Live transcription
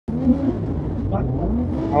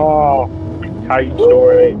Oh, caged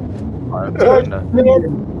already.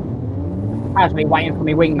 Has me waiting for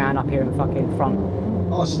me wingman up here in the fucking front.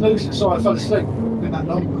 Oh, snooze. Sorry, I fell asleep. Been that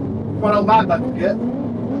long. One old man, don't forget.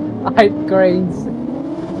 I hate greens.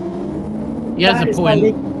 He has a point.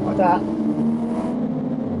 Like that.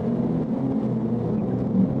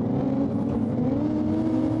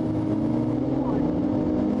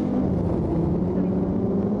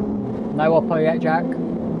 No oppo yet, Jack.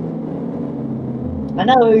 I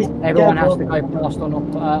know he's Everyone has to go past on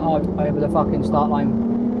over the fucking start line.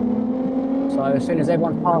 So as soon as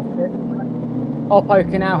everyone's past it, oppo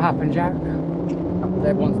can now happen, Jack. Because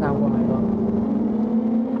everyone's now gone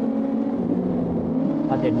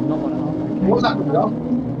over. I did not want to oppo. Okay. What's that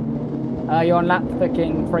with You're on lap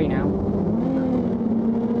fucking 3 now.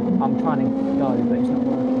 I'm trying to go, but it's not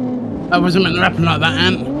working. That wasn't meant to happen like that,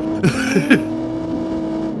 Ant.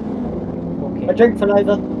 A drink for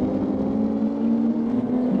Nova.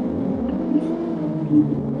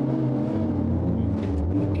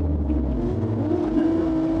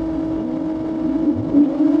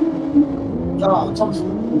 Oh, Tom's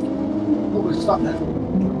always stuck there. I'm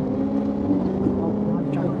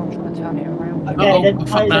trying to turn it around. Okay, then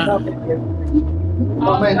fuck that.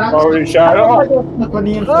 Sorry,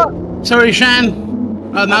 Shadow. Sorry, Shan.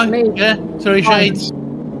 Oh, no. Me. Yeah. Sorry, Shades.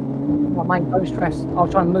 My main go stress. I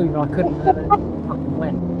was trying to move and I couldn't. And it fucking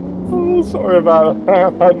went. Oh, sorry about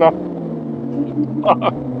that. No.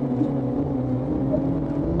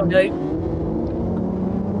 Okay.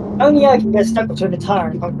 Only I can get stuck between the tire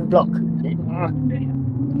and the block.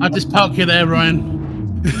 I'll just park you there, Ryan.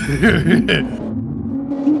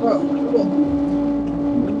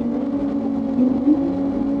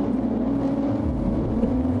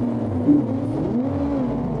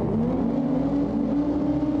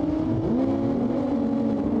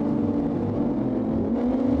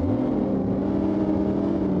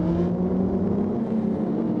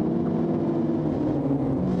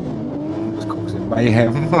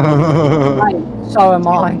 Mayhem. Mate, so am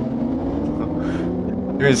I.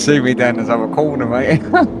 You can see me down this other corner, mate.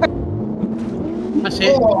 That's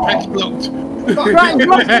it. Track's blocked.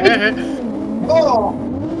 Oh!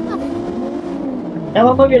 Come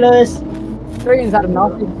on, move your Lewis. Streeting's had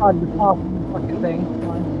enough inside the path fucking thing.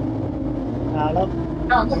 No.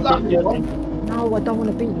 No, I don't want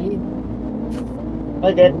to be here.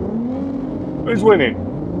 Okay. Who's winning?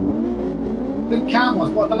 The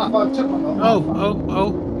cameras, what the lap I took one off. Oh.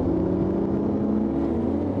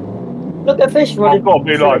 Look at fish I've running. got to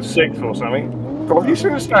be like 6 or something. God, have you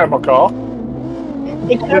seen the stand in my car?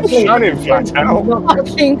 It's shining flat out.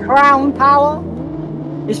 Fucking crown power.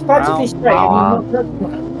 It's practically straight.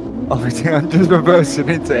 Obviously, I'm just reversing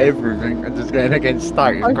into everything and just getting against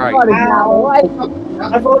stack. It's I'm great. trying to get out of the way.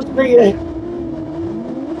 I thought it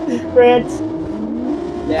was Reds.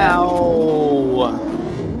 Ow.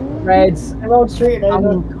 Reds. I rolled straight over.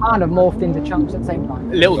 I'm kind of morphed into chunks at the same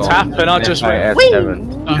time. Little tap and I just went.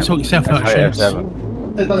 Don't talk yourself out, Shades.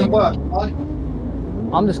 It doesn't work, right?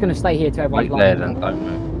 I'm just going to stay here till everyone's There, lying. then don't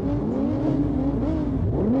move.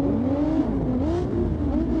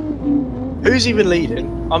 Who's even leading?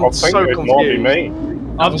 I'm I think so it might be confused. me.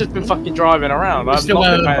 I've just been fucking driving around. We're I've still,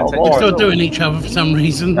 not been paying attention. we're still doing each other for some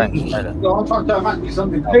reason. No, I'm trying to match you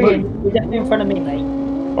something. You're definitely in front of me, mate.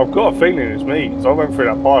 I've got a feeling it's me, because I went through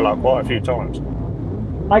that pile quite a few times.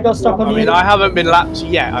 I got stuck on I mean, I haven't been lapped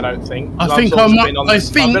yet, I don't think. I 'Cause think I've I also might- been on I this-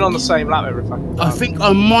 think- I've been on the same lap every fucking time. I think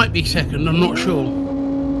I might be second, I'm not sure.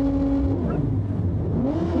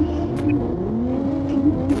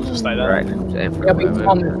 We'll just stay there. Right, There'll be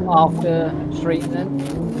Tom after Street then.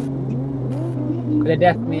 There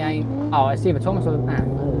definitely ain't. Oh, it's either Thomas or Laps.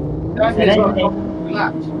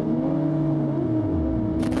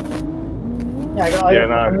 Yeah, I got Yeah,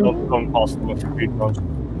 no, I've gone past them a few times.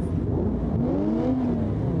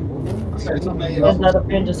 There's another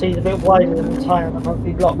pin just he's a bit wider than the tyre and the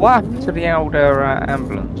front block. What happened to the older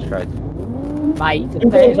ambulance trade? Mate,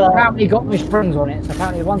 it's apparently got my springs on it, so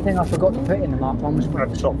apparently the one thing I forgot to put in the last one was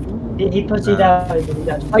springs. He puts it down.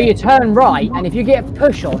 So you turn right, and if you get a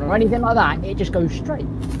push on or anything like that, it just goes straight.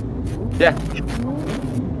 Yeah.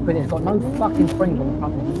 But it's got no fucking springs on the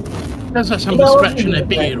front of it. Does that someone scratching their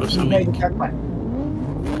beard or something?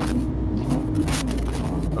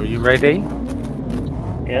 Are you ready?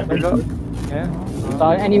 Yeah. Yeah. So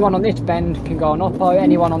anyone on this bend can go on Oppo,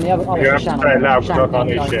 anyone on the other. Oh, You have to say it loud because I can't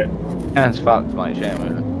hear shit. Hands fucked, mate. Share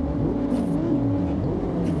with it.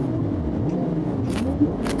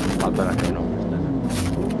 I don't know if you know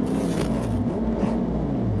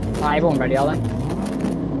this. Right, everyone ready, are they?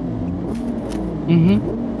 Mm-hmm.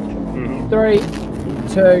 3,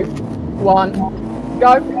 2, 1,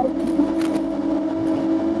 go!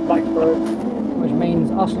 back through. Which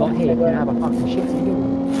means us lot here can have a fucking shit to do.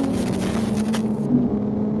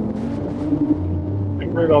 I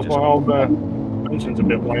didn't realise my old engine's a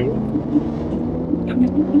bit wayward.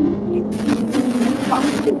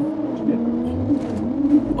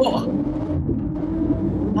 Oh,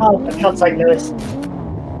 Oh, I can't take Lewis.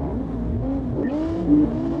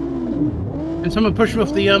 can someone push him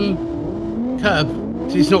off the curb?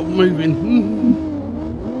 'Cause he's not moving.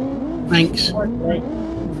 Thanks. It's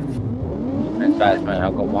bad, mate.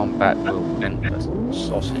 I've got one back wheel and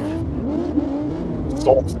sausage.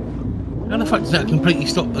 Salt. How the fuck does that completely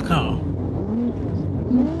stop the car?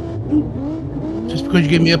 Just because you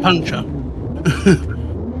give me a puncture?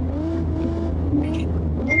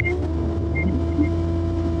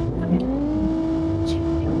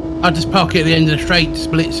 I'll just park it at the end of the straight,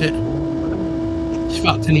 splits it. It's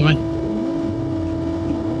fucked anyway.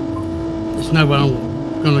 There's no way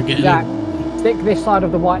I'm gonna get Jack, it. stick this side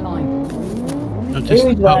of the white line. I'll just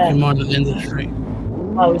Who's park there? mine at the end of the street.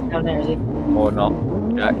 Oh, he's down there, is he? Or not.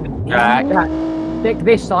 Jack. Jack. Jack, stick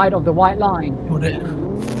this side of the white line. Got it.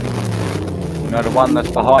 No, the one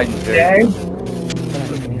that's behind you. Yeah.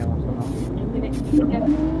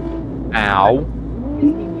 Ow.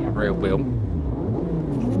 Rear wheel.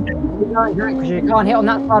 Because you can't hit on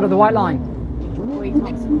that side of the white line.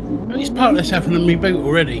 He's parked this happened on me boot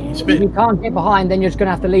already. It's a If you bit. can't get behind, then you're just going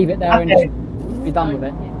to have to leave it there and Okay. just be done with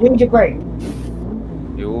it. Use your brake.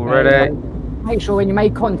 You all ready? Make sure when you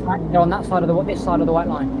make contact, you're on that side of this side of the white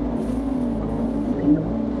line.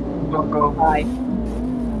 Right.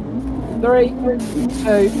 3,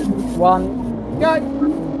 2, 1, go!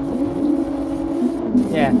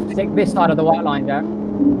 Yeah, stick this side of the white line, Jack.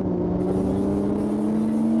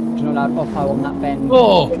 You're not allowed off-ho on that bend.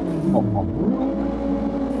 Oh!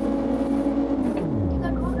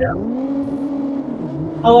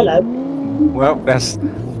 Oh, hello. Well, that's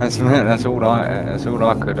all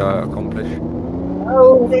I could accomplish.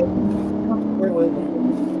 Oh,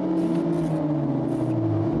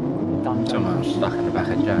 Done. Somehow stuck in the back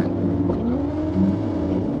of Jack.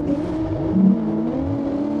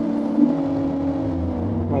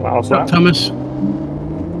 Well, how's Stop, that? Thomas.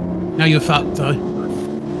 Now you're fucked, though.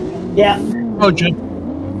 yeah. Roger.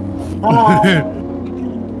 Oh.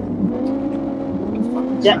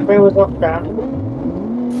 Jack wheel was off ground.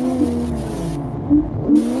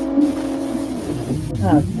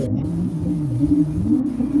 Oh,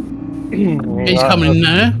 He's coming in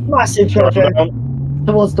there. massive treasure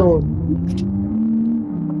towards the wall.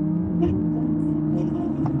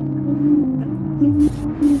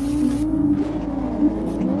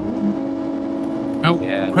 Oh,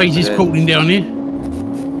 Yeah, crazy's but crawling down here.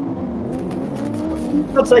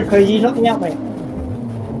 Not so crazy, knock me out, mate.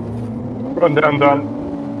 Run down, down.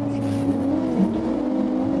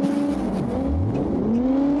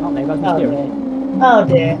 Oh, there goes my Oh steering. dear. Oh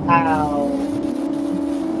dear. Ow.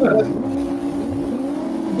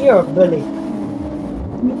 You're a bully.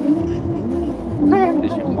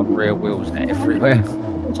 There's my rear wheels everywhere.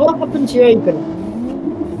 So what happened to your apron?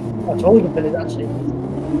 Oh, to all your bullies, actually. I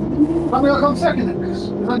mean, I'll come second then, because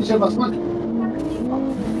there's only so much money.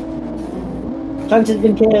 Trunks has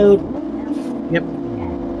been killed. Yep.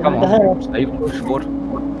 Come The hell? on, Steve. Squad.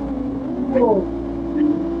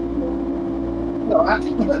 No,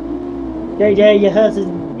 actually, JJ, your hearse is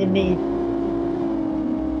in need.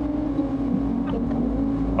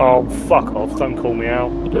 Oh, fuck off. Don't call me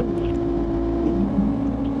out.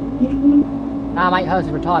 Nah, mate, hers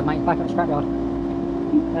is retired, mate. Back at the scrapyard.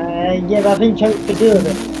 Yeah, but I think Chunks could do with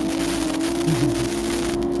it.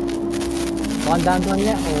 One down done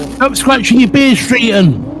yet? Or... Stop scratching your beard,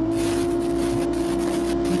 Streeton.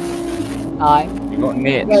 Alright. You got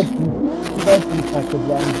nits.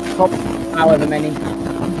 Top however many.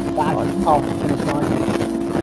 That half finish line.